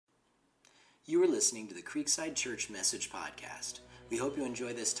You are listening to the Creekside Church Message Podcast. We hope you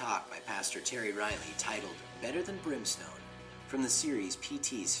enjoy this talk by Pastor Terry Riley titled Better Than Brimstone from the series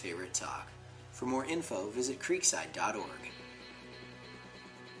PT's Favorite Talk. For more info, visit creekside.org.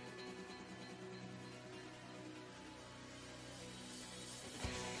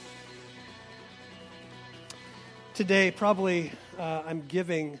 Today, probably I'm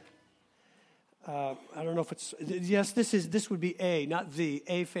giving, I don't know if it's, yes, this would be A, not the,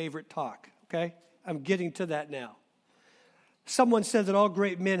 a favorite talk, okay? I'm getting to that now. Someone said that all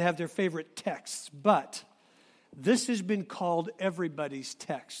great men have their favorite texts, but this has been called everybody's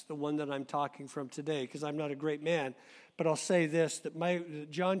text, the one that I'm talking from today, because I'm not a great man, but I'll say this, that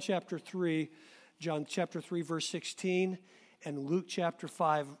John chapter 3 verse 16, and Luke chapter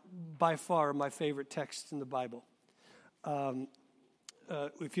 5, by far are my favorite texts in the Bible.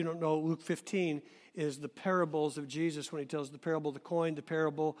 If you don't know, Luke 15 is the parables of Jesus when he tells the parable of the coin, the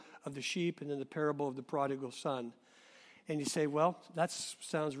parable of the sheep, and then the parable of the prodigal son. And you say, well, that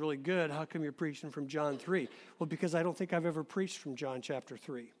sounds really good. How come you're preaching from John 3? Well, because I don't think I've ever preached from John chapter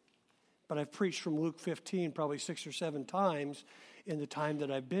 3. But I've preached from Luke 15 probably 6 or 7 times in the time that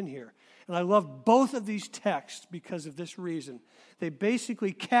I've been here. And I love both of these texts because of this reason. They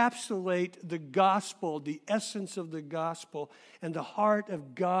basically encapsulate the gospel, the essence of the gospel, and the heart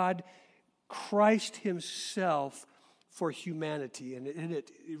of God, Christ himself, for humanity. And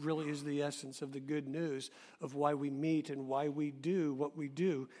it really is the essence of the good news of why we meet and why we do what we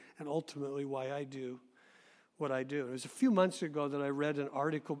do, and ultimately why I do what I do. It was a few months ago that I read an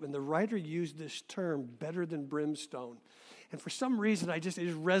article, and the writer used this term, better than brimstone. And for some reason, it just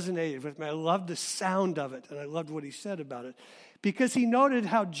resonated with me. I loved the sound of it, and I loved what he said about it. Because he noted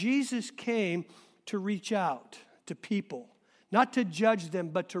how Jesus came to reach out to people, not to judge them,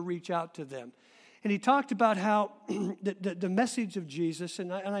 but to reach out to them. And he talked about how the message of Jesus,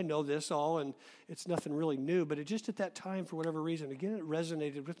 and I know this all, and it's nothing really new, but it just at that time, for whatever reason, again, it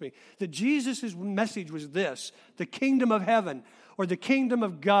resonated with me, that Jesus' message was this: the kingdom of heaven, or the kingdom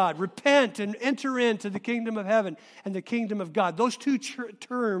of God. Repent and enter into the kingdom of heaven and the kingdom of God. Those two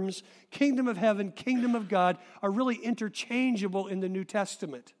terms, kingdom of heaven, kingdom of God, are really interchangeable in the New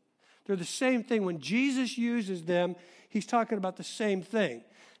Testament. They're the same thing. When Jesus uses them, he's talking about the same thing.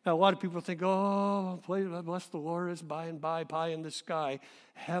 Now, a lot of people think, oh, bless the Lord, it's by and by, pie in the sky,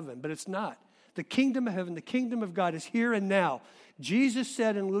 heaven. But it's not. The kingdom of heaven, the kingdom of God is here and now. Jesus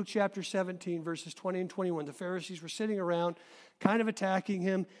said in Luke chapter 17, verses 20 and 21, the Pharisees were sitting around, kind of attacking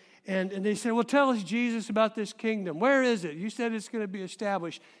him, and they said, well, tell us, Jesus, about this kingdom. Where is it? You said it's going to be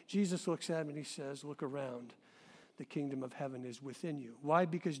established. Jesus looks at him and he says, look around. The kingdom of heaven is within you. Why?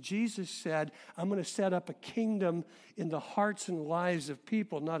 Because Jesus said, I'm going to set up a kingdom in the hearts and lives of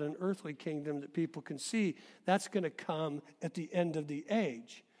people, not an earthly kingdom that people can see. That's going to come at the end of the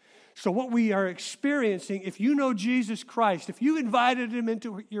age. So what we are experiencing, if you know Jesus Christ, if you invited him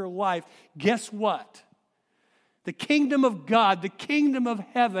into your life, guess what? The kingdom of God, the kingdom of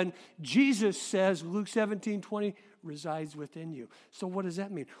heaven, Jesus says, Luke 17:20, resides within you. So what does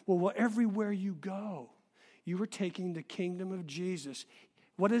that mean? Well, everywhere you go, you are taking the kingdom of Jesus.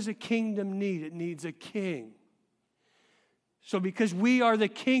 What does a kingdom need? It needs a king. So because we are the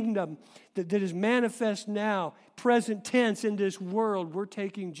kingdom that is manifest now, present tense in this world, we're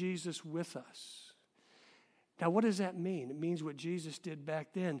taking Jesus with us. Now, what does that mean? It means what Jesus did back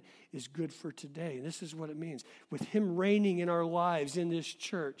then is good for today. And this is what it means. With him reigning in our lives in this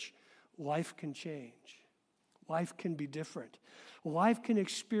church, life can change. Life can be different. Life can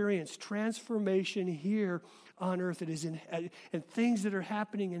experience transformation here on earth. And things that are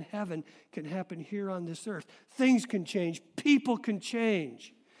happening in heaven can happen here on this earth. Things can change. People can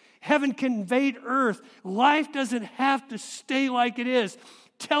change. Heaven can invade earth. Life doesn't have to stay like it is.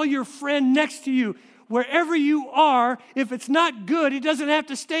 Tell your friend next to you, wherever you are, if it's not good, it doesn't have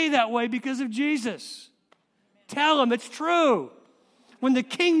to stay that way because of Jesus. Tell them it's true. When the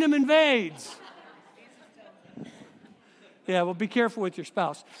kingdom invades. Yeah, well, be careful with your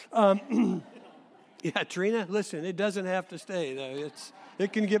spouse. Yeah, Trina, listen, it doesn't have to stay, though.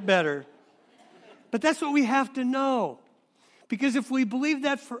 It can get better. But that's what we have to know. Because if we believe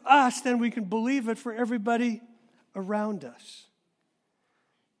that for us, then we can believe it for everybody around us.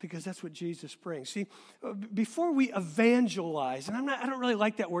 Because that's what Jesus brings. See, before we evangelize, and I don't really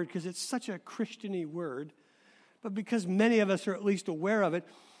like that word because it's such a Christian-y word, but because many of us are at least aware of it,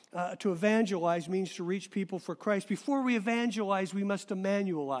 to evangelize means to reach people for Christ. Before we evangelize, we must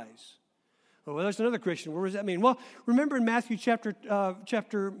Emmanuelize. Oh, well, there's another Christian. What does that mean? Well, remember in Matthew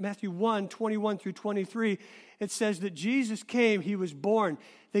Matthew 1, 21 through 23, it says that Jesus came, he was born.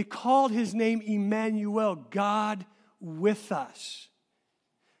 They called his name Emmanuel, God with us.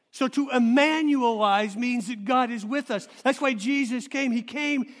 So to Emmanuelize means that God is with us. That's why Jesus came. He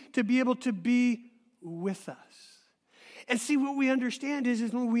came to be able to be with us. And see, what we understand is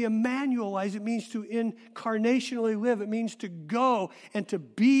when we Emmanuelize, it means to incarnationally live. It means to go and to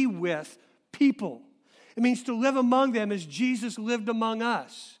be with people. It means to live among them as Jesus lived among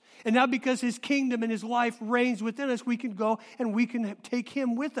us. And now because his kingdom and his life reigns within us, we can go and we can take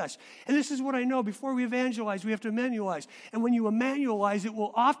him with us. And this is what I know. Before we evangelize, we have to Emmanuelize. And when you Emmanuelize, it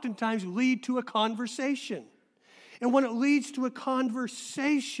will oftentimes lead to a conversation. And when it leads to a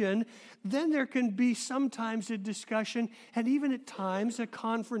conversation, then there can be sometimes a discussion and even at times a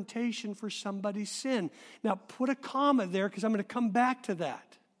confrontation for somebody's sin. Now, put a comma there because I'm going to come back to that.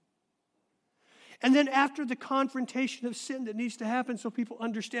 And then after the confrontation of sin that needs to happen so people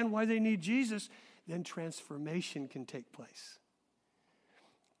understand why they need Jesus, then transformation can take place.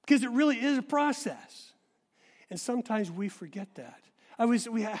 Because it really is a process. And sometimes we forget that.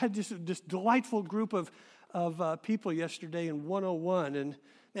 We had this delightful group of people yesterday in 101, and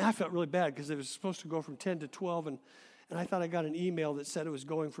I felt really bad because it was supposed to go from 10 to 12, and I thought I got an email that said it was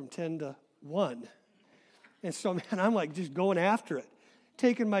going from 10 to 1. And so, man, I'm like just going after it.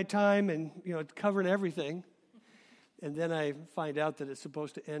 Taking my time and, covering everything. And then I find out that it's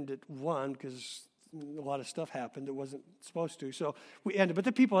supposed to end at 1 because a lot of stuff happened that wasn't supposed to. So we ended. But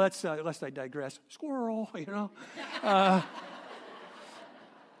the people, that's, lest I digress, squirrel,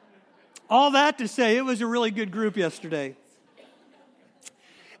 all that to say, it was a really good group yesterday.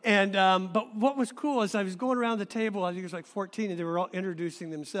 And but what was cool is I was going around the table, I think it was like 14, and they were all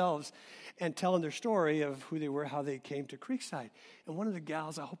introducing themselves and telling their story of who they were, how they came to Creekside. And one of the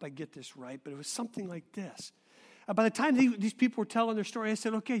gals, I hope I get this right, but it was something like this. By the time these people were telling their story, I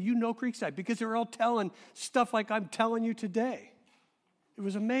said, okay, you know Creekside, because they were all telling stuff like I'm telling you today. It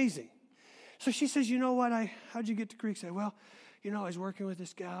was amazing. So she says, you know what, how'd you get to Creekside? Well, I was working with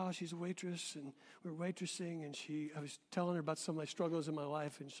this gal, she's a waitress, and we were waitressing, and I was telling her about some of my struggles in my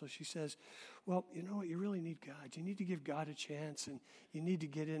life, and so she says, well, you know what, you really need God. You need to give God a chance, and you need to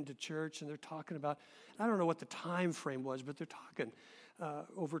get into church, and they're talking about, I don't know what the time frame was, but they're talking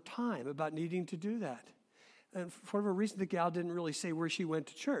over time about needing to do that. And for whatever reason, the gal didn't really say where she went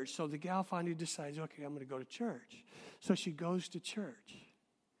to church, so the gal finally decides, okay, I'm going to go to church. So she goes to church.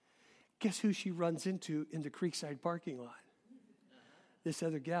 Guess who she runs into in the Creekside parking lot? This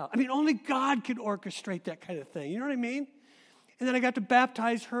other gal. I mean, only God could orchestrate that kind of thing. You know what I mean? And then I got to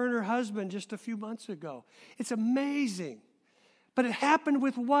baptize her and her husband just a few months ago. It's amazing. But it happened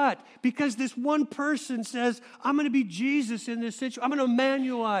with what? Because this one person says, I'm going to be Jesus in this situation. I'm going to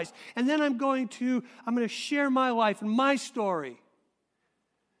Emmanuelize. And then I'm going to share my life and my story.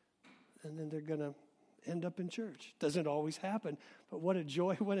 And then they're going to end up in church. Doesn't always happen, but what a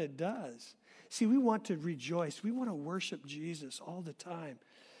joy when it does. See, we want to rejoice. We want to worship Jesus all the time.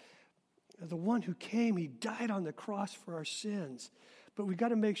 The one who came, he died on the cross for our sins. But we got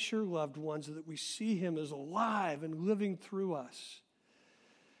to make sure, loved ones, that we see him as alive and living through us.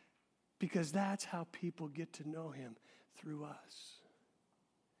 Because that's how people get to know him, through us.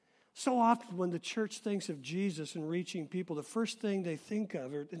 So often when the church thinks of Jesus and reaching people, the first thing they think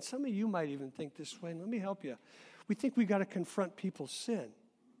of, and some of you might even think this way, and let me help you. We think we got to confront people's sin.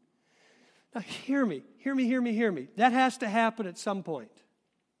 Now, hear me. That has to happen at some point.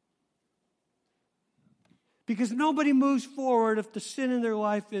 Because nobody moves forward if the sin in their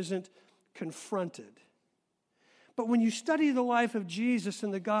life isn't confronted. But when you study the life of Jesus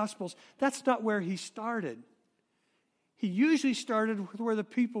in the Gospels, that's not where he started. He usually started with where the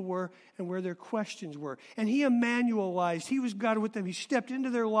people were and where their questions were. And he Emmanuelized. He was God with them. He stepped into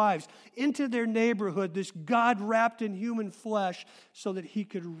their lives, into their neighborhood, this God wrapped in human flesh so that he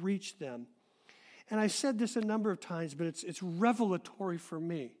could reach them. And I said this a number of times, but it's revelatory for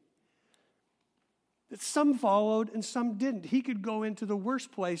me. That some followed and some didn't. He could go into the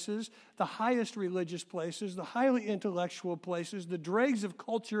worst places, the highest religious places, the highly intellectual places, the dregs of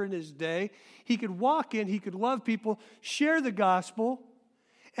culture in his day. He could walk in, he could love people, share the gospel,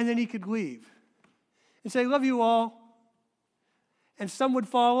 and then he could leave. And say, love you all. And some would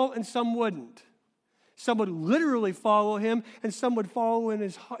follow and some wouldn't. Some would literally follow him, and some would follow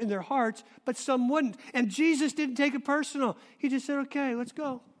in their hearts, but some wouldn't. And Jesus didn't take it personal. He just said, okay, let's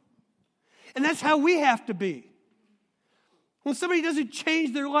go. And that's how we have to be. When somebody doesn't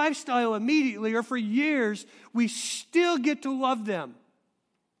change their lifestyle immediately or for years, we still get to love them.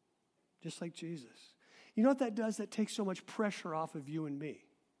 Just like Jesus. You know what that does? That takes so much pressure off of you and me.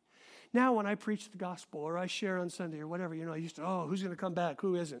 Now when I preach the gospel or I share on Sunday or whatever, I used to, who's going to come back?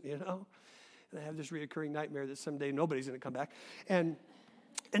 Who isn't, And I have this reoccurring nightmare that someday nobody's going to come back. And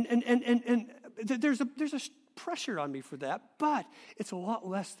there's a pressure on me for that, but it's a lot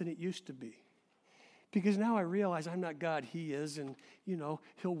less than it used to be. Because now I realize I'm not God, he is, and,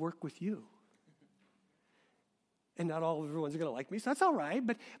 he'll work with you. And not everyone's going to like me, so that's all right,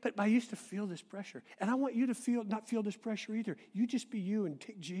 but I used to feel this pressure. And I want you to not feel this pressure either. You just be you and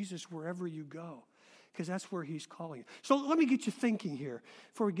take Jesus wherever you go, because that's where he's calling you. So let me get you thinking here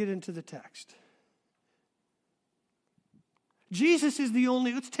before we get into the text. Jesus is the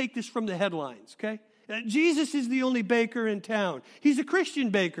only, let's take this from the headlines, okay? Jesus is the only baker in town. He's a Christian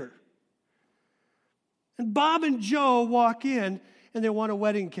baker. And Bob and Joe walk in and they want a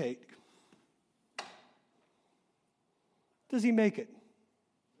wedding cake. Does he make it?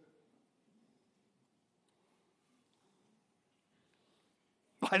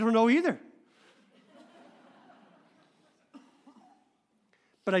 I don't know either.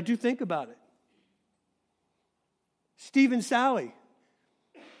 But I do think about it. Steve and Sally,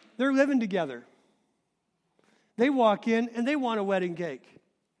 they're living together. They walk in and they want a wedding cake.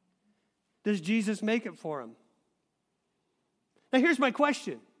 Does Jesus make it for them? Now here's my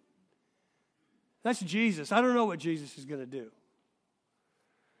question. That's Jesus. I don't know what Jesus is going to do.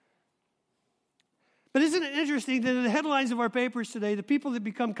 But isn't it interesting that in the headlines of our papers today, the people that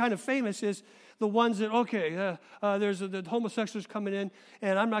become kind of famous is the ones that, the homosexuals coming in,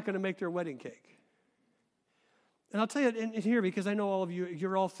 and I'm not going to make their wedding cake. And I'll tell you in here, because I know all of you,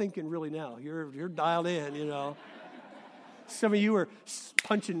 you're all thinking really now. You're dialed in, Some of you are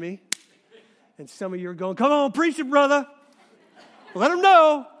punching me, and some of you are going, come on, preach it, brother. Let them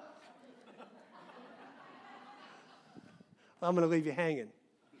know. I'm going to leave you hanging.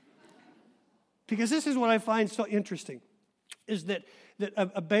 Because this is what I find so interesting, is that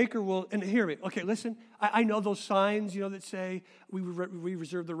a baker will, and hear me, okay, listen, I know those signs, that say we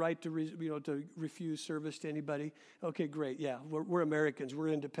reserve the right to refuse service to anybody. Okay, great, yeah, we're Americans, we're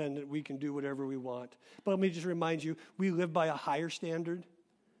independent, we can do whatever we want. But let me just remind you, we live by a higher standard.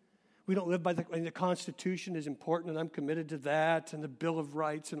 We don't live by the Constitution is important, and I'm committed to that, and the Bill of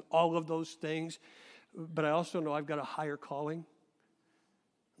Rights, and all of those things. But I also know I've got a higher calling.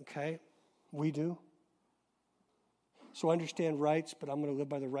 Okay? We do. So I understand rights, but I'm going to live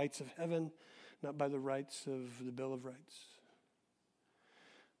by the rights of heaven, not by the rights of the Bill of Rights.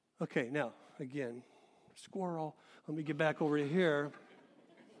 Okay, now, again, squirrel. Let me get back over here.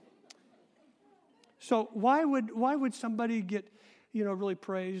 So why would somebody get, really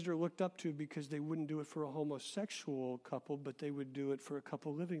praised or looked up to because they wouldn't do it for a homosexual couple, but they would do it for a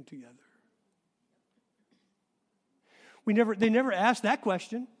couple living together? They never asked that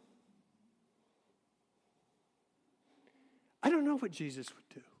question. I don't know what Jesus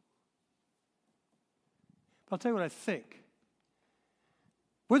would do. But I'll tell you what I think.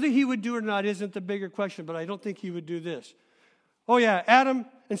 Whether he would do it or not isn't the bigger question, but I don't think he would do this. Oh yeah, Adam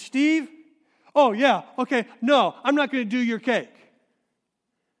and Steve? Oh yeah, okay, no, I'm not going to do your cake.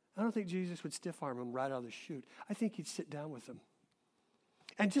 I don't think Jesus would stiff-arm them right out of the chute. I think he'd sit down with them.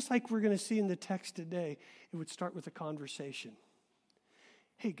 And just like we're going to see in the text today, it would start with a conversation.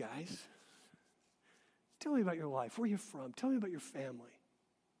 Hey, guys, tell me about your life. Where are you from? Tell me about your family.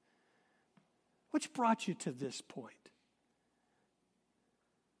 What's brought you to this point?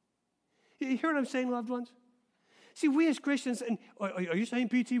 You hear what I'm saying, loved ones? See, we as Christians, and are you saying,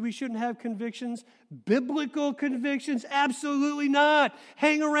 PT, we shouldn't have convictions? Biblical convictions? Absolutely not.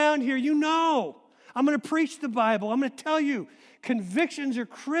 Hang around here. I'm going to preach the Bible. I'm going to tell you, convictions are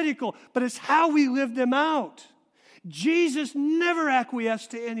critical, but it's how we live them out. Jesus never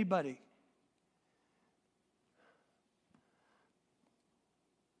acquiesced to anybody.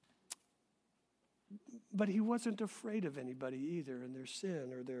 But he wasn't afraid of anybody either in their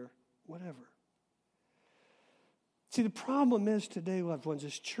sin or their whatever. See, the problem is today, loved ones,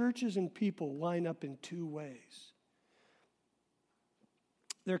 is churches and people line up in two ways.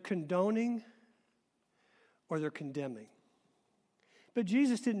 They're condoning or they're condemning. But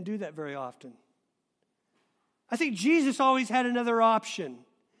Jesus didn't do that very often. I think Jesus always had another option.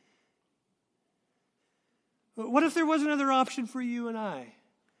 What if there was another option for you and I?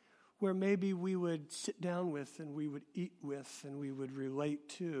 Where maybe we would sit down with and we would eat with and we would relate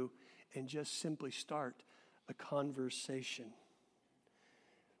to and just simply start a conversation.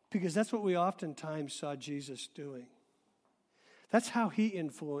 Because that's what we oftentimes saw Jesus doing. That's how he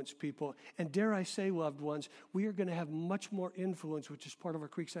influenced people. And dare I say, loved ones, we are going to have much more influence, which is part of our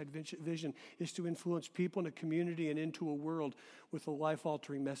Creekside vision, is to influence people in a community and into a world with a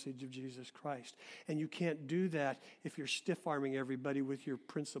life-altering message of Jesus Christ. And you can't do that if you're stiff-arming everybody with your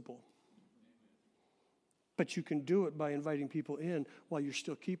principle. But you can do it by inviting people in while you're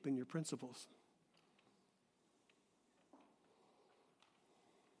still keeping your principles.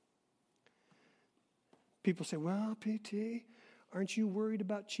 People say, well, PT, aren't you worried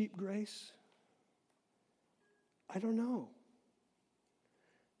about cheap grace? I don't know.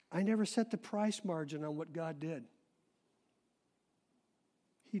 I never set the price margin on what God did.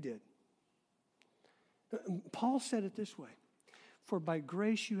 He did. Paul said it this way, for by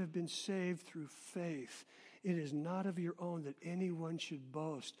grace you have been saved through faith. It is not of your own that anyone should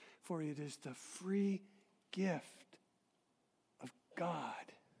boast, for it is the free gift of God.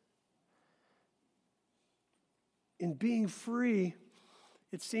 In being free,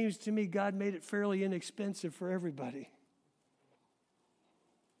 it seems to me God made it fairly inexpensive for everybody.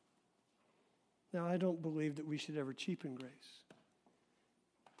 Now, I don't believe that we should ever cheapen grace.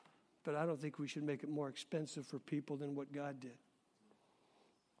 But I don't think we should make it more expensive for people than what God did.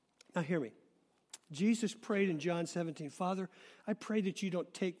 Now, hear me. Jesus prayed in John 17, Father, I pray that you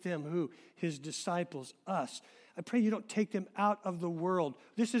don't take them, who? His disciples, us. I pray you don't take them out of the world.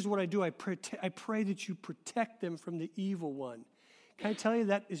 This is what I do. I pray that you protect them from the evil one. Can I tell you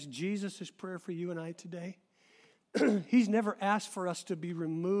that is Jesus' prayer for you and I today? He's never asked for us to be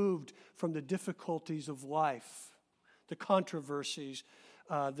removed from the difficulties of life, the controversies,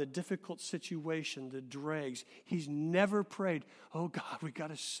 the difficult situation, the dregs. He's never prayed, oh God, we got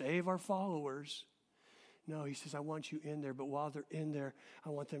to save our followers. No, he says, I want you in there, but while they're in there, I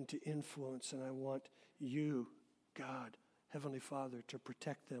want them to influence, and I want you, God, Heavenly Father, to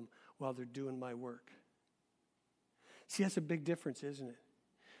protect them while they're doing my work. See, that's a big difference, isn't it?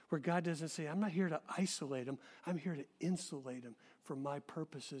 Where God doesn't say, I'm not here to isolate them, I'm here to insulate them for my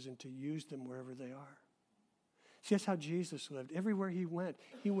purposes and to use them wherever they are. See, that's how Jesus lived. Everywhere he went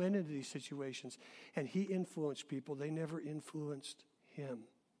into these situations, and he influenced people. They never influenced him.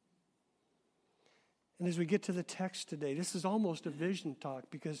 And as we get to the text today, this is almost a vision talk,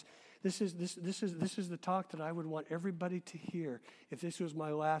 because this is the talk that I would want everybody to hear if this was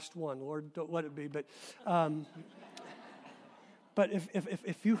my last one. Lord, don't let it be. But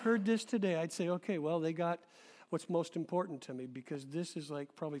if you heard this today, I'd say, okay, well, they got what's most important to me, because this is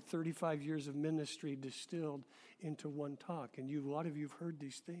like probably 35 years of ministry distilled into one talk. And a lot of you have heard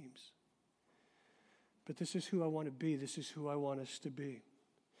these themes. But this is who I want to be. This is who I want us to be.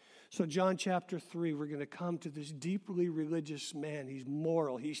 So John chapter 3, we're going to come to this deeply religious man. He's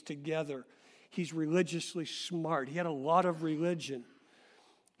moral. He's together. He's religiously smart. He had a lot of religion.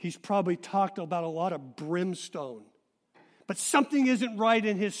 He's probably talked about a lot of brimstone. But something isn't right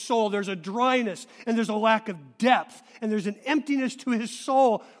in his soul. There's a dryness, and there's a lack of depth, and there's an emptiness to his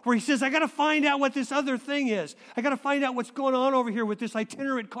soul where he says, I got to find out what this other thing is. I got to find out what's going on over here with this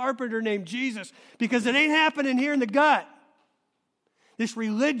itinerant carpenter named Jesus, because it ain't happening here in the gut. This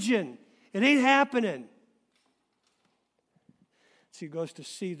religion, it ain't happening. So he goes to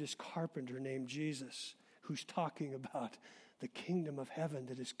see this carpenter named Jesus, who's talking about the kingdom of heaven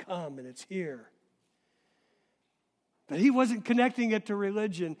that has come and it's here. But he wasn't connecting it to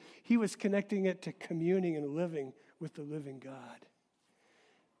religion. He was connecting it to communing and living with the living God.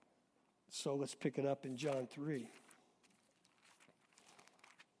 So let's pick it up in John 3.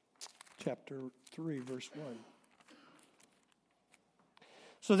 Chapter 3, verse 1.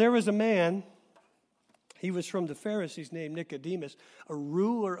 So there was a man, he was from the Pharisees, named Nicodemus, a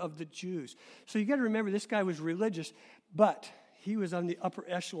ruler of the Jews. So you got to remember, this guy was religious, but he was on the upper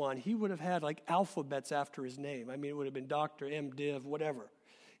echelon. He would have had like alphabets after his name. I mean, it would have been Dr. M. Div, whatever.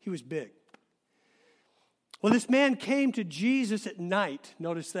 He was big. Well, this man came to Jesus at night.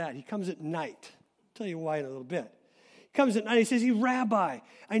 Notice that. He comes at night. I'll tell you why in a little bit. He comes at night. He says, Rabbi,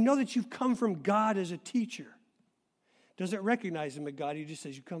 I know that you've come from God as a teacher. Doesn't recognize him as God. He just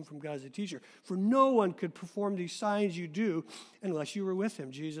says, you come from God as a teacher. For no one could perform these signs you do unless you were with him.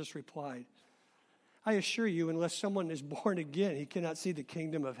 Jesus replied, I assure you, unless someone is born again, he cannot see the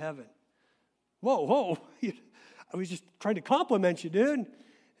kingdom of heaven. Whoa. I was just trying to compliment you, dude.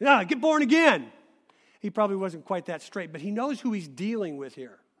 Yeah, get born again. He probably wasn't quite that straight, but he knows who he's dealing with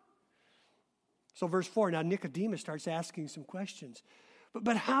here. So verse 4, now Nicodemus starts asking some questions.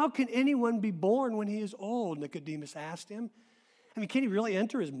 But how can anyone be born when he is old? Nicodemus asked him. I mean, can he really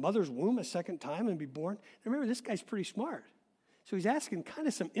enter his mother's womb a second time and be born? Now remember, this guy's pretty smart. So he's asking kind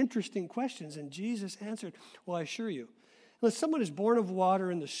of some interesting questions. And Jesus answered, well, I assure you, unless someone is born of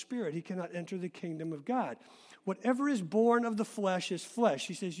water and the Spirit, he cannot enter the kingdom of God. Whatever is born of the flesh is flesh.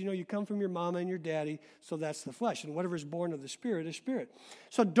 He says, you come from your mama and your daddy, so that's the flesh. And whatever is born of the Spirit is spirit.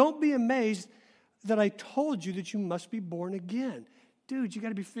 So don't be amazed that I told you that you must be born again. Dude, you got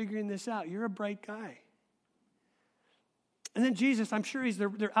to be figuring this out. You're a bright guy. And then Jesus, I'm sure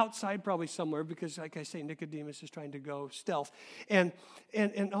they're outside probably somewhere, because like I say, Nicodemus is trying to go stealth. And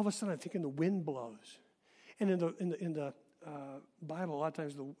all of a sudden I'm thinking the wind blows. And in the Bible, a lot of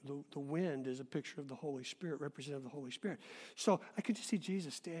times the wind is a picture of the Holy Spirit, representative of the Holy Spirit. So I could just see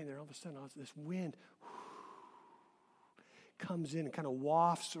Jesus standing there, and all of a sudden this wind comes in and kind of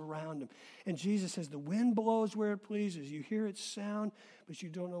wafts around him. And Jesus says, the wind blows where it pleases. You hear its sound, but you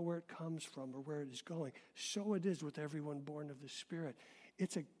don't know where it comes from or where it is going. So it is with everyone born of the Spirit.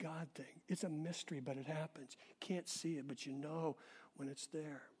 It's a God thing. It's a mystery, but it happens. Can't see it, but you know when it's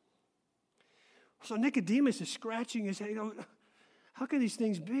there. So Nicodemus is scratching his head. How can these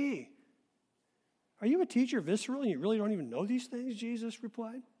things be? Are you a teacher of Israel and you really don't even know these things? Jesus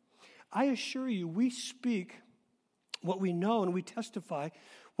replied. I assure you, we speak what we know and we testify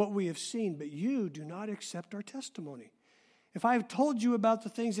what we have seen, but you do not accept our testimony. If I have told you about the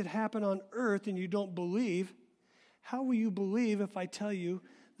things that happen on earth and you don't believe, how will you believe if I tell you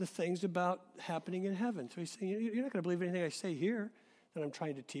the things about happening in heaven? So he's saying, you're not going to believe anything I say here that I'm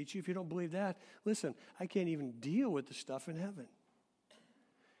trying to teach you. If you don't believe that, listen, I can't even deal with the stuff in heaven.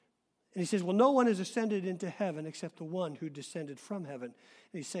 And he says, well, no one has ascended into heaven except the one who descended from heaven. And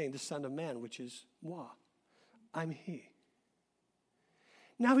he's saying the Son of Man, which is moi. I'm he.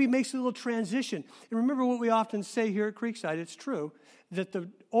 Now he makes a little transition. And remember what we often say here at Creekside, it's true, that the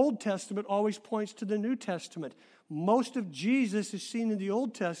Old Testament always points to the New Testament. Most of Jesus is seen in the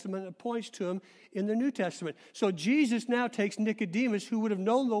Old Testament and points to him in the New Testament. So Jesus now takes Nicodemus, who would have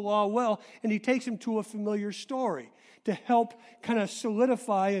known the law well, and he takes him to a familiar story to help kind of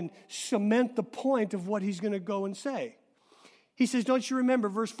solidify and cement the point of what he's going to go and say. He says, don't you remember,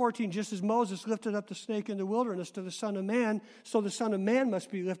 verse 14, just as Moses lifted up the snake in the wilderness to the Son of Man, so the Son of Man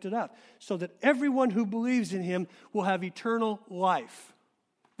must be lifted up, so that everyone who believes in him will have eternal life.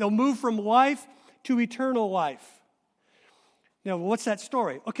 They'll move from life to eternal life. Now, what's that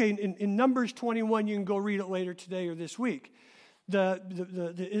story? Okay, in Numbers 21, you can go read it later today or this week. God's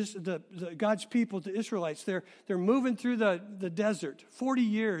people, the Israelites, they're moving through the desert, 40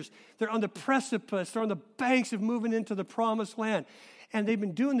 years. They're on the precipice. They're on the banks of moving into the promised land. And they've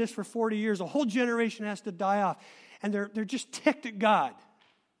been doing this for 40 years. A whole generation has to die off. And they're just ticked at God.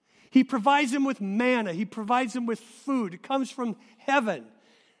 He provides them with manna. He provides them with food. It comes from heaven.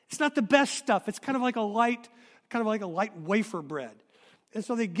 It's not the best stuff. It's kind of like a light wafer bread. And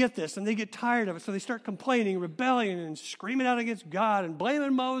so they get this, and they get tired of it. So they start complaining, rebelling, and screaming out against God and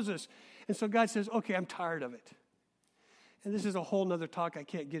blaming Moses. And so God says, okay, I'm tired of it. And this is a whole other talk I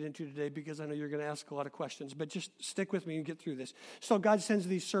can't get into today because I know you're going to ask a lot of questions. But just stick with me and get through this. So God sends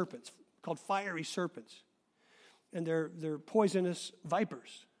these serpents called fiery serpents. And they're poisonous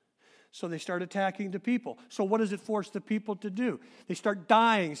vipers. So they start attacking the people. So what does it force the people to do? They start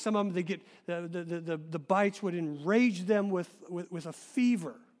dying. Some of them, they get the bites would enrage them with a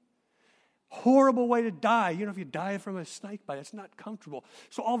fever. Horrible way to die. You know, if you die from a snake bite, it's not comfortable.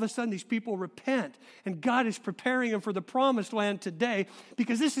 So all of a sudden, these people repent. And God is preparing them for the promised land today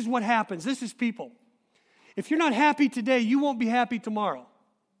because this is what happens. This is people. If you're not happy today, you won't be happy tomorrow.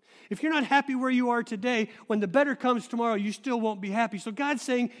 If you're not happy where you are today, when the better comes tomorrow, you still won't be happy. So God's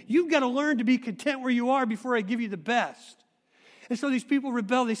saying, you've got to learn to be content where you are before I give you the best. And so these people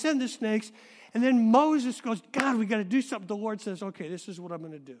rebel. They send the snakes. And then Moses goes, God, we got to do something. The Lord says, okay, this is what I'm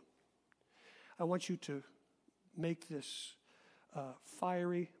going to do. I want you to make this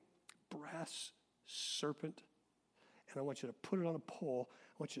fiery brass serpent. And I want you to put it on a pole.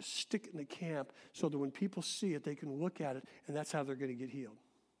 I want you to stick it in the camp so that when people see it, they can look at it. And that's how they're going to get healed.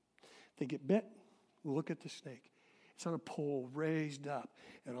 They get bit, look at the snake. It's on a pole raised up,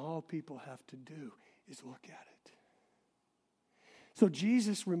 and all people have to do is look at it. So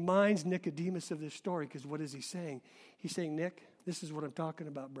Jesus reminds Nicodemus of this story because what is he saying? He's saying, Nick, this is what I'm talking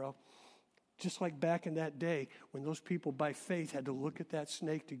about, bro. Just like back in that day when those people by faith had to look at that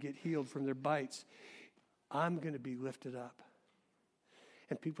snake to get healed from their bites, I'm going to be lifted up.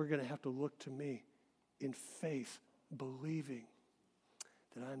 And people are going to have to look to me in faith, believing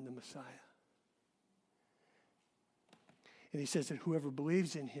that I'm the Messiah. And he says that whoever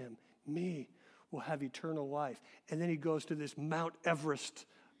believes in him, me, will have eternal life. And then he goes to this Mount Everest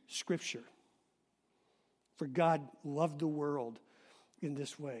scripture. For God loved the world in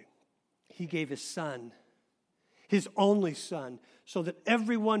this way. He gave his son, his only son, so that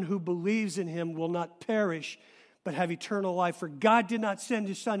everyone who believes in him will not perish, but have eternal life. For God did not send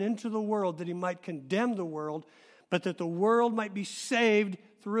his son into the world that he might condemn the world, but that the world might be saved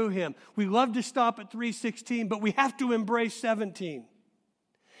through him. We love to stop at 3:16, but we have to embrace 17.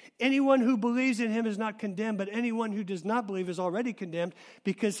 Anyone who believes in him is not condemned, but anyone who does not believe is already condemned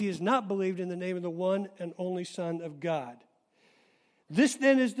because he has not believed in the name of the one and only Son of God. This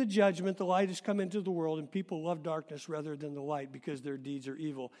then is the judgment. The light has come into the world, and people love darkness rather than the light because their deeds are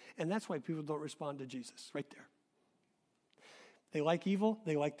evil. And that's why people don't respond to Jesus, right there. They like evil.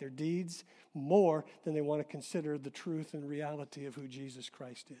 They like their deeds more than they want to consider the truth and reality of who Jesus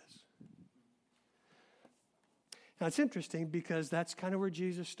Christ is. Now, it's interesting because that's kind of where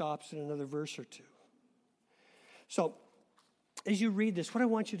Jesus stops in another verse or two. So, as you read this, what I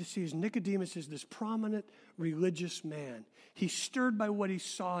want you to see is Nicodemus is this prominent religious man. He's stirred by what he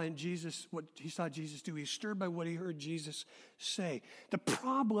saw in Jesus, what he saw Jesus do. He's stirred by what he heard Jesus say. The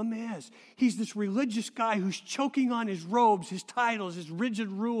problem is, he's this religious guy who's choking on his robes, his titles, his rigid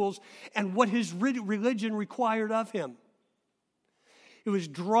rules, and what his religion required of him. It was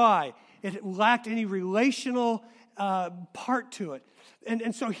dry. It lacked any relational part to it.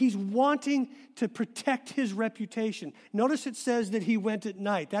 And so he's wanting to protect his reputation. Notice it says that he went at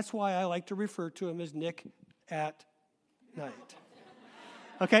night. That's why I like to refer to him as Nick at night.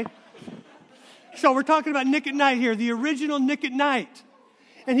 Okay? So we're talking about Nick at night here, the original Nick at night.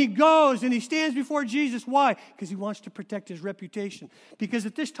 And he goes and he stands before Jesus. Why? Because he wants to protect his reputation. Because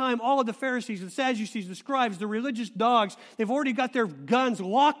at this time, all of the Pharisees, the Sadducees, the scribes, the religious dogs, they've already got their guns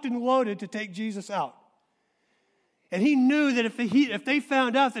locked and loaded to take Jesus out. And he knew that if they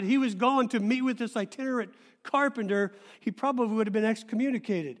found out that he was going to meet with this itinerant carpenter, he probably would have been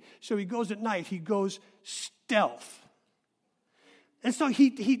excommunicated. So he goes at night. He goes stealth. And so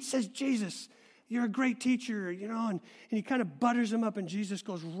he says, Jesus, you're a great teacher, and he kind of butters him up, and Jesus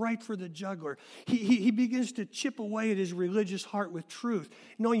goes right for the jugular. He begins to chip away at his religious heart with truth,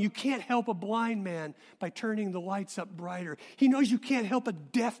 knowing you can't help a blind man by turning the lights up brighter. He knows you can't help a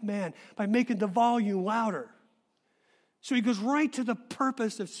deaf man by making the volume louder. So he goes right to the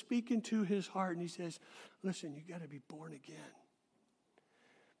purpose of speaking to his heart, and he says, listen, you got to be born again.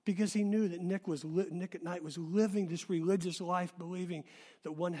 Because he knew that Nick at night was living this religious life, believing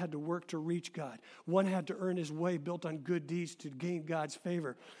that one had to work to reach God. One had to earn his way, built on good deeds to gain God's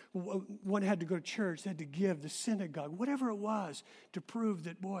favor. One had to go to church, had to give, the synagogue, whatever it was, to prove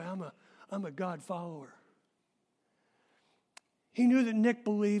that, boy, I'm a God follower. He knew that Nick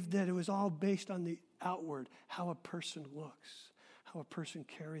believed that it was all based on the outward, how a person looks, how a person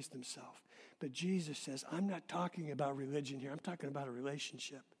carries themselves. But Jesus says, I'm not talking about religion here. I'm talking about a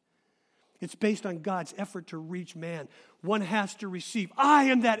relationship. It's based on God's effort to reach man. One has to receive. I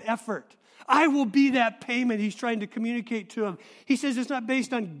am that effort. I will be that payment he's trying to communicate to him. He says it's not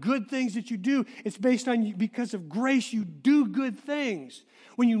based on good things that you do. It's based on, because of grace, you do good things.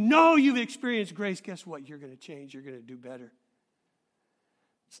 When you know you've experienced grace, guess what? You're going to change. You're going to do better.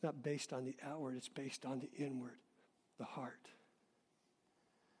 It's not based on the outward. It's based on the inward, the heart.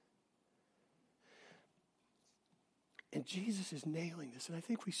 And Jesus is nailing this. And I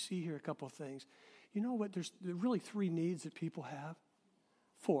think we see here a couple of things. You know what? There's really 3 needs that people have.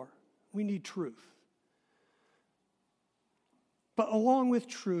 4. We need truth. But along with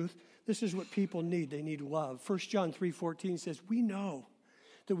truth, this is what people need. They need love. 1 John 3:14 says, we know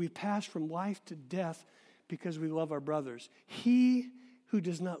that we pass from life to death because we love our brothers. He who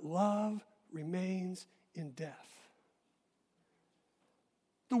does not love remains in death.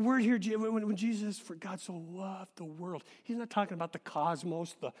 The word here, when Jesus says, for God so loved the world, he's not talking about the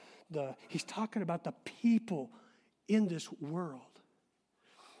cosmos, he's talking about the people in this world.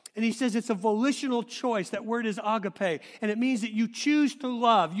 And he says it's a volitional choice. That word is agape. And it means that you choose to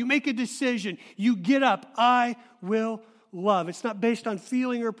love. You make a decision. You get up. I will love. It's not based on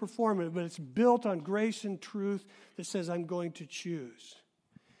feeling or performance, but it's built on grace and truth that says I'm going to choose.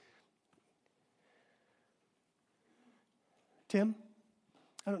 Tim?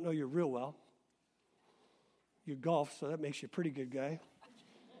 I don't know you real well. You golf, so that makes you a pretty good guy.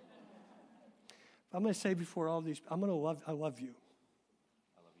 I'm going to say before all these, I love you. I love you too.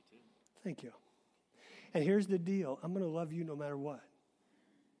 Thank you. And here's the deal. I'm going to love you no matter what.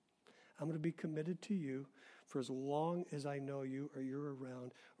 I'm going to be committed to you for as long as I know you or you're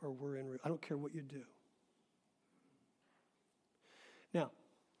around or we're in. I don't care what you do. Now,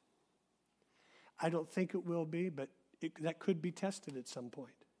 I don't think it will be, but that could be tested at some point.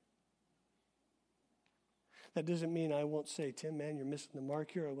 That doesn't mean I won't say, Tim, man, you're missing the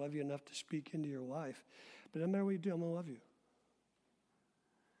mark here. I love you enough to speak into your life. But no matter what you do, I'm going to love you.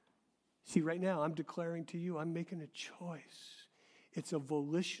 See, right now, I'm declaring to you, I'm making a choice. It's a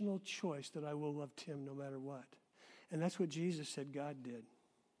volitional choice that I will love Tim no matter what. And that's what Jesus said God did.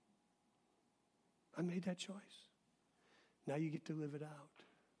 I made that choice. Now you get to live it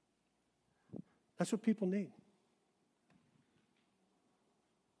out. That's what people need.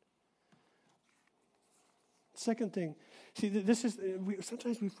 Second thing, see, this is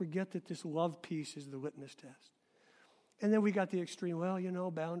sometimes we forget that this love piece is the litmus test. And then we got the extreme,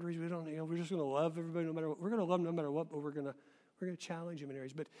 boundaries. We don't, we're just going to love everybody no matter what. We're going to love no matter what, but we're going to challenge him in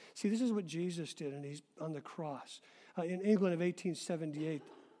areas. But see, this is what Jesus did, and he's on the cross. In England of 1878,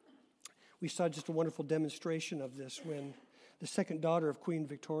 we saw just a wonderful demonstration of this when the second daughter of Queen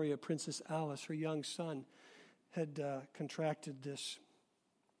Victoria, Princess Alice, her young son, had contracted this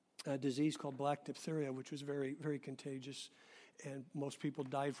disease called black diphtheria, which was very, very contagious, and most people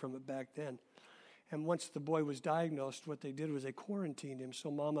died from it back then. And once the boy was diagnosed, what they did was they quarantined him so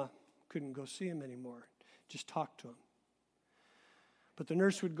Mama couldn't go see him anymore, just talk to him. But the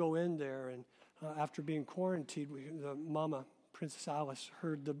nurse would go in there, and after being quarantined, the Mama, Princess Alice,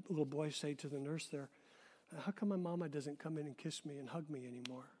 heard the little boy say to the nurse there, "How come my Mama doesn't come in and kiss me and hug me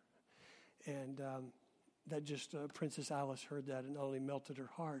anymore?" And that just, Princess Alice heard that, and not only melted her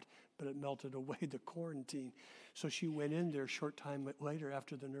heart, but it melted away the quarantine. So she went in there a short time later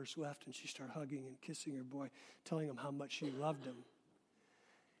after the nurse left, and she started hugging and kissing her boy, telling him how much she loved him.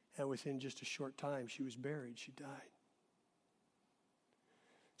 And within just a short time, she was buried. She died.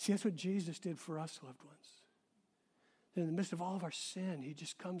 See, that's what Jesus did for us, loved ones. In the midst of all of our sin, he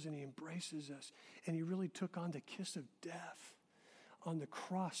just comes and he embraces us. And he really took on the kiss of death on the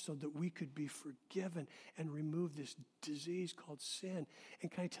cross so that we could be forgiven and remove this disease called sin.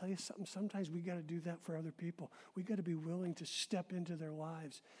 And can I tell you something? Sometimes we got to do that for other people. We got to be willing to step into their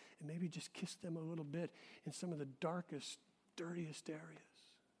lives and maybe just kiss them a little bit in some of the darkest, dirtiest areas.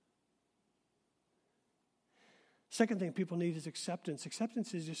 Second thing people need is acceptance.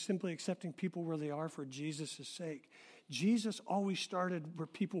 Acceptance is just simply accepting people where they are for Jesus' sake. Jesus always started where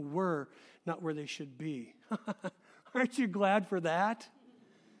people were, not where they should be. Aren't you glad for that?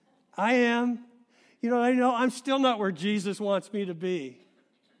 I am. I know I'm still not where Jesus wants me to be.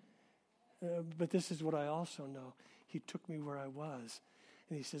 But this is what I also know. He took me where I was.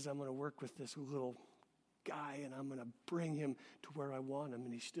 And he says, I'm going to work with this little guy, and I'm going to bring him to where I want him,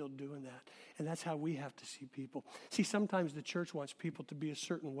 and he's still doing that. And that's how we have to see people. See, sometimes the church wants people to be a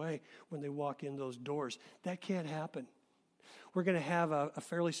certain way when they walk in those doors. That can't happen. We're going to have a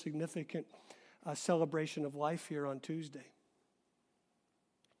fairly significant celebration of life here on Tuesday.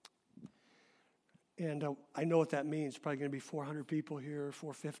 And I know what that means. Probably going to be 400 people here,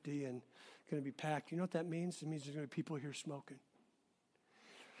 450, and going to be packed. You know what that means? It means there's going to be people here smoking.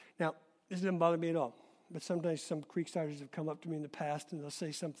 Now, this doesn't bother me at all. But sometimes some Creeksiders have come up to me in the past and they'll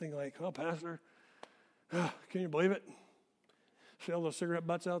say something like, "Oh, Pastor, can you believe it? See all those cigarette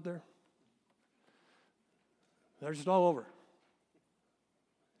butts out there? They're just all over."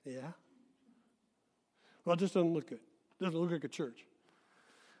 Yeah? Well, it just doesn't look good. It doesn't look like a church.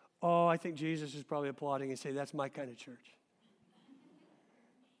 Oh, I think Jesus is probably applauding and say, that's my kind of church.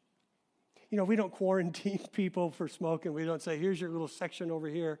 We don't quarantine people for smoking. We don't say, here's your little section over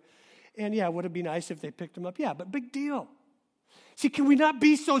here. And yeah, would it be nice if they picked them up? Yeah, but big deal. See, can we not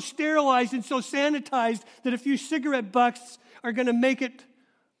be so sterilized and so sanitized that a few cigarette butts are going to make it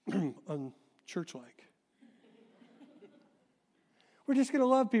unchurch-like? We're just going to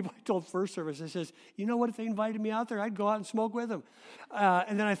love people. I told First Service, I says, you know what, if they invited me out there, I'd go out and smoke with them.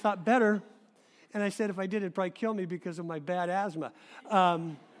 And then I thought better, and I said if I did, it'd probably kill me because of my bad asthma.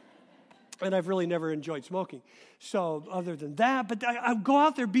 And I've really never enjoyed smoking. So other than that, but I'll go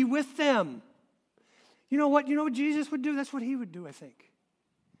out there, be with them. You know what Jesus would do? That's what he would do, I think.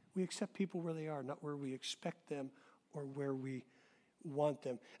 We accept people where they are, not where we expect them or where we want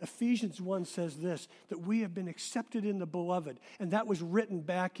them. Ephesians 1 says this, that we have been accepted in the beloved. And that was written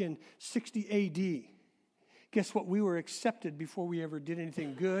back in 60 A.D. Guess what? We were accepted before we ever did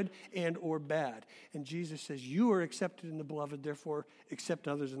anything good and or bad. And Jesus says, you are accepted in the beloved, therefore accept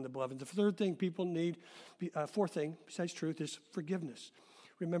others in the beloved. The third thing people need, fourth thing, besides truth, is forgiveness.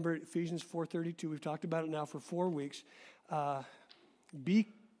 Remember Ephesians 4:32, we've talked about it now for 4 weeks. Be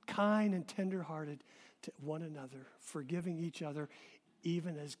kind and tenderhearted to one another, forgiving each other,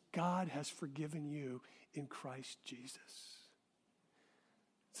 even as God has forgiven you in Christ Jesus.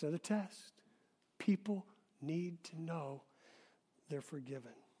 It's another test. People need to know they're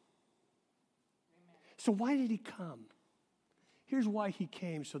forgiven. Amen. So why did he come? Here's why he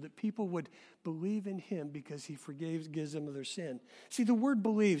came, so that people would believe in him because he gives them of their sin. See, the word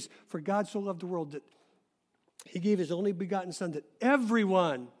believes, for God so loved the world that he gave his only begotten son, that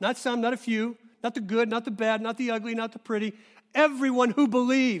everyone, not some, not a few, not the good, not the bad, not the ugly, not the pretty, everyone who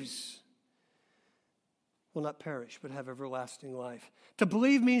believes will not perish but have everlasting life. To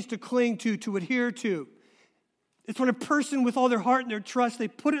believe means to cling to adhere to. It's when a person with all their heart and their trust, they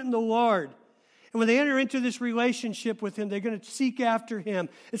put it in the Lord. And when they enter into this relationship with him, they're going to seek after him.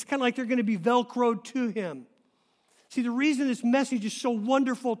 It's kind of like they're going to be Velcroed to him. See, the reason this message is so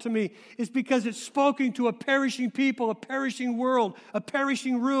wonderful to me is because it's spoken to a perishing people, a perishing world, a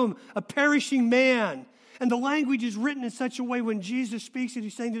perishing room, a perishing man. And the language is written in such a way when Jesus speaks it,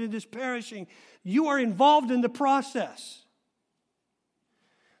 he's saying that it is perishing. You are involved in the process.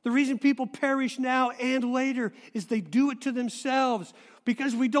 The reason people perish now and later is they do it to themselves.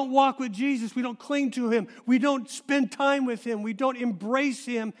 Because we don't walk with Jesus, we don't cling to him, we don't spend time with him, we don't embrace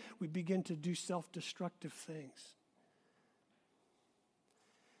him, we begin to do self-destructive things.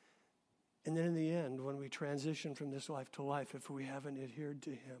 And then in the end, when we transition from this life to life, if we haven't adhered to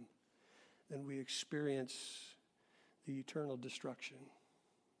him, then we experience the eternal destruction.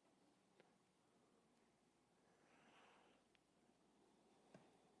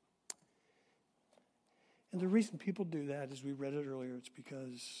 And the reason people do that, as we read it earlier, it's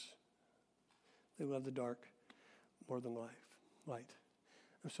because they love the dark more than light.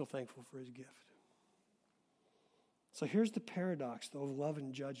 I'm so thankful for his gift. So here's the paradox, though, of love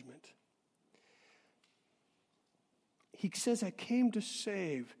and judgment. He says, I came to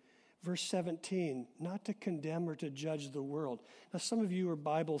save, verse 17, not to condemn or to judge the world. Now, some of you are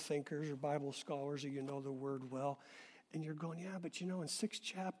Bible thinkers or Bible scholars, or you know the word well, and you're going, yeah, but in 6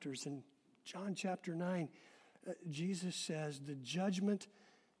 chapters, in John chapter 9, Jesus says,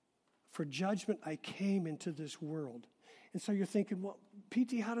 for judgment I came into this world. And so you're thinking, well,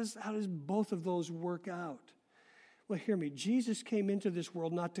 PT, how does both of those work out? Well, hear me. Jesus came into this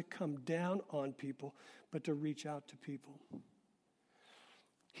world not to come down on people, but to reach out to people.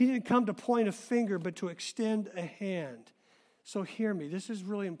 He didn't come to point a finger, but to extend a hand. So hear me. This is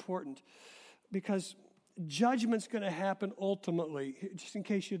really important because judgment's going to happen ultimately. Just in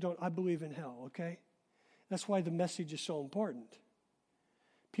case you don't, I believe in hell, okay? That's why the message is so important.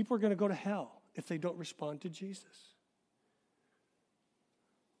 People are going to go to hell if they don't respond to Jesus.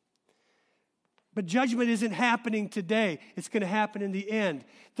 But judgment isn't happening today. It's going to happen in the end.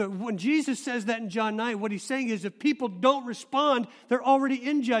 When Jesus says that in John 9, what he's saying is if people don't respond, they're already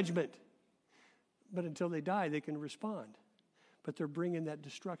in judgment. But until they die, they can respond. But they're bringing that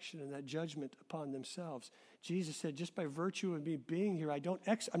destruction and that judgment upon themselves. Jesus said, just by virtue of me being here,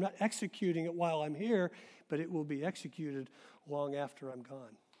 I'm not executing it while I'm here, but it will be executed long after I'm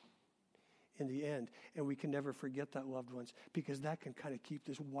gone in the end. And we can never forget that, loved ones, because that can kind of keep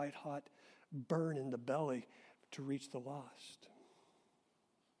this white-hot burn in the belly to reach the lost.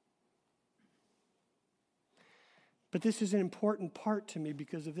 But this is an important part to me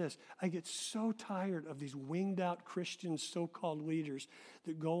because of this. I get so tired of these winged-out Christian so-called leaders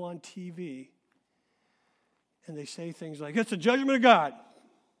that go on TV and they say things like, it's the judgment of God.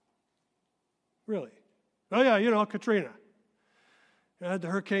 Really? Oh yeah, Katrina. Had the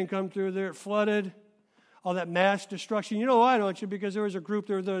hurricane come through there, it flooded, all that mass destruction. You know why, don't you? Because there was a group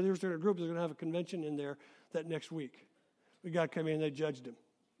that was going to have a convention in there that next week. We got to come in and they judged him.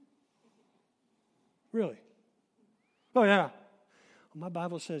 Really? Oh, yeah. My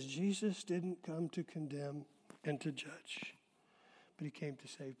Bible says Jesus didn't come to condemn and to judge, but he came to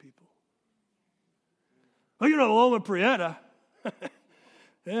save people. Oh, Loma Prieta.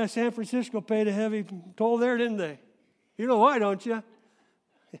 Yeah, San Francisco paid a heavy toll there, didn't they? You know why, don't you?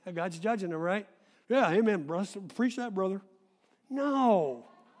 Yeah, God's judging them, right? Yeah, amen, bro. Preach that, brother. No.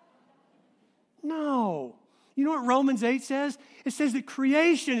 You know what Romans 8 says? It says that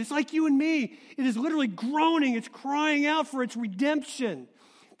creation, it's like you and me. It is literally groaning. It's crying out for its redemption.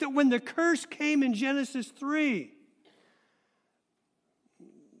 That when the curse came in Genesis 3,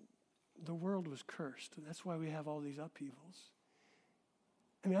 the world was cursed. And that's why we have all these upheavals.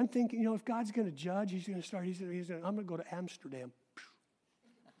 I mean, I'm thinking, if God's going to judge, I'm going to go to Amsterdam.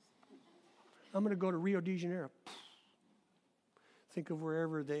 I'm going to go to Rio de Janeiro. Think of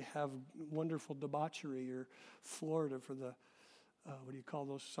wherever they have wonderful debauchery, or Florida for the, what do you call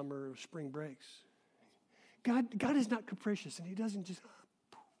those spring breaks. God is not capricious, and he doesn't just,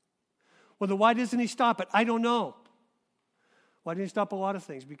 well, then why doesn't he stop it? I don't know. Why didn't he stop a lot of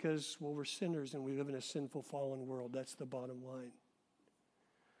things? Because, we're sinners and we live in a sinful, fallen world. That's the bottom line.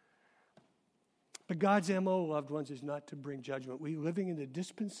 But God's MO, loved ones, is not to bring judgment. We're living in the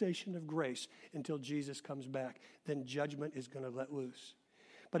dispensation of grace until Jesus comes back. Then judgment is going to let loose.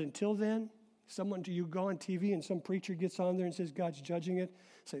 But until then, you go on TV and some preacher gets on there and says God's judging it,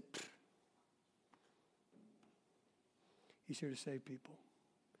 say, pfft. He's here to save people.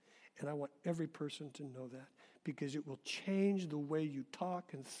 And I want every person to know that, because it will change the way you talk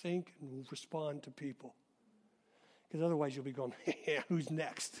and think and respond to people. Because otherwise you'll be going, who's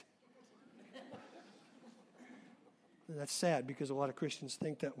next? And that's sad, because a lot of Christians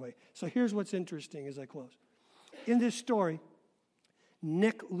think that way. So here's what's interesting as I close. In this story,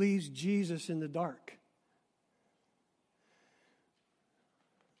 Nick leaves Jesus in the dark.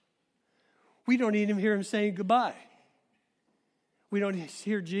 We don't even hear him saying goodbye. We don't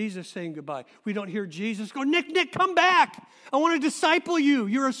hear Jesus saying goodbye. We don't hear Jesus go, Nick, come back. I want to disciple you.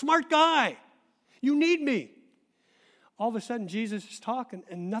 You're a smart guy. You need me. All of a sudden, Jesus is talking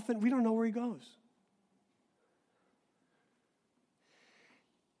and nothing, we don't know where he goes.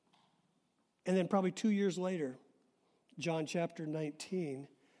 And then probably 2 years later, John chapter 19,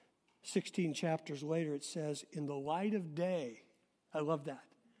 16 chapters later, it says, in the light of day. I love that.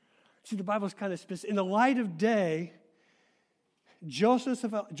 See, the Bible's kind of specific. In the light of day, Joseph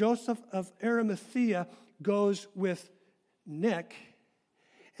of Arimathea goes with Nick,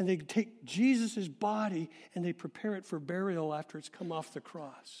 and they take Jesus' body and they prepare it for burial after it's come off the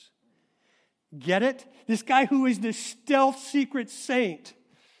cross. Get it? This guy who is this stealth secret saint,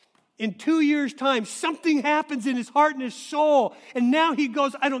 in 2 years' time, something happens in his heart and his soul, and now he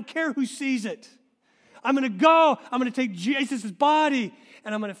goes, I don't care who sees it. I'm going to go, I'm going to take Jesus' body,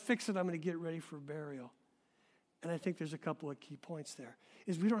 and I'm going to fix it, I'm going to get ready for burial. And I think there's a couple of key points there,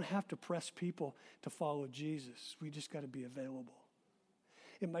 is we don't have to press people to follow Jesus. We just got to be available.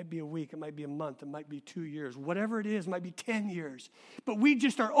 It might be a week, it might be a month, it might be 2 years. Whatever it is, it might be 10 years. But we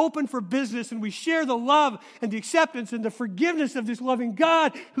just are open for business, and we share the love and the acceptance and the forgiveness of this loving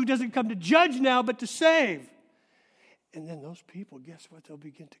God who doesn't come to judge now, but to save. And then those people, guess what? They'll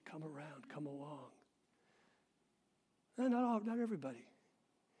begin to come around, come along. Not everybody.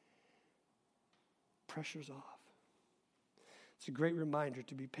 Pressure's off. It's a great reminder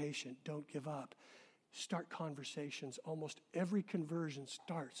to be patient. Don't give up. Start conversations. Almost every conversion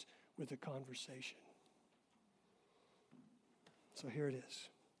starts with a conversation. So here it is.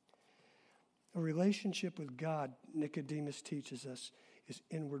 A relationship with God, Nicodemus teaches us, is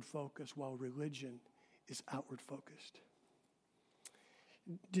inward focused, while religion is outward focused.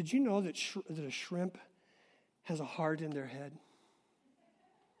 Did you know that a shrimp has a heart in their head?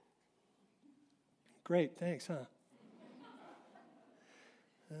 Great, thanks, huh?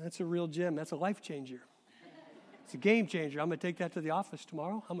 That's a real gem. That's a life changer. It's a game changer. I'm going to take that to the office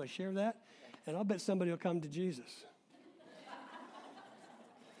tomorrow. I'm going to share that, and I'll bet somebody will come to Jesus.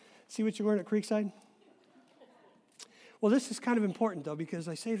 See what you learned at Creekside? Well, this is kind of important, though, because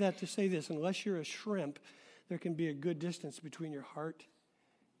I say that to say this. Unless you're a shrimp, there can be a good distance between your heart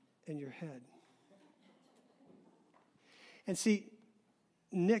and your head. And see,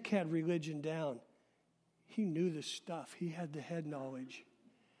 Nick had religion down. He knew the stuff. He had the head knowledge.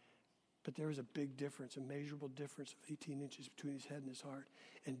 But there was a big difference, a measurable difference of 18 inches between his head and his heart.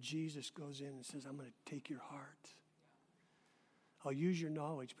 And Jesus goes in and says, I'm going to take your heart. I'll use your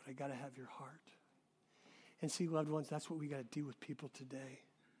knowledge, but I got to have your heart. And see, loved ones, that's what we got to do with people today.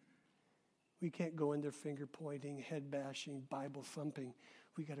 We can't go in there finger pointing, head bashing, Bible thumping.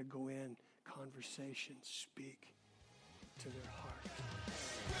 We got to go in, conversation, speak to their heart.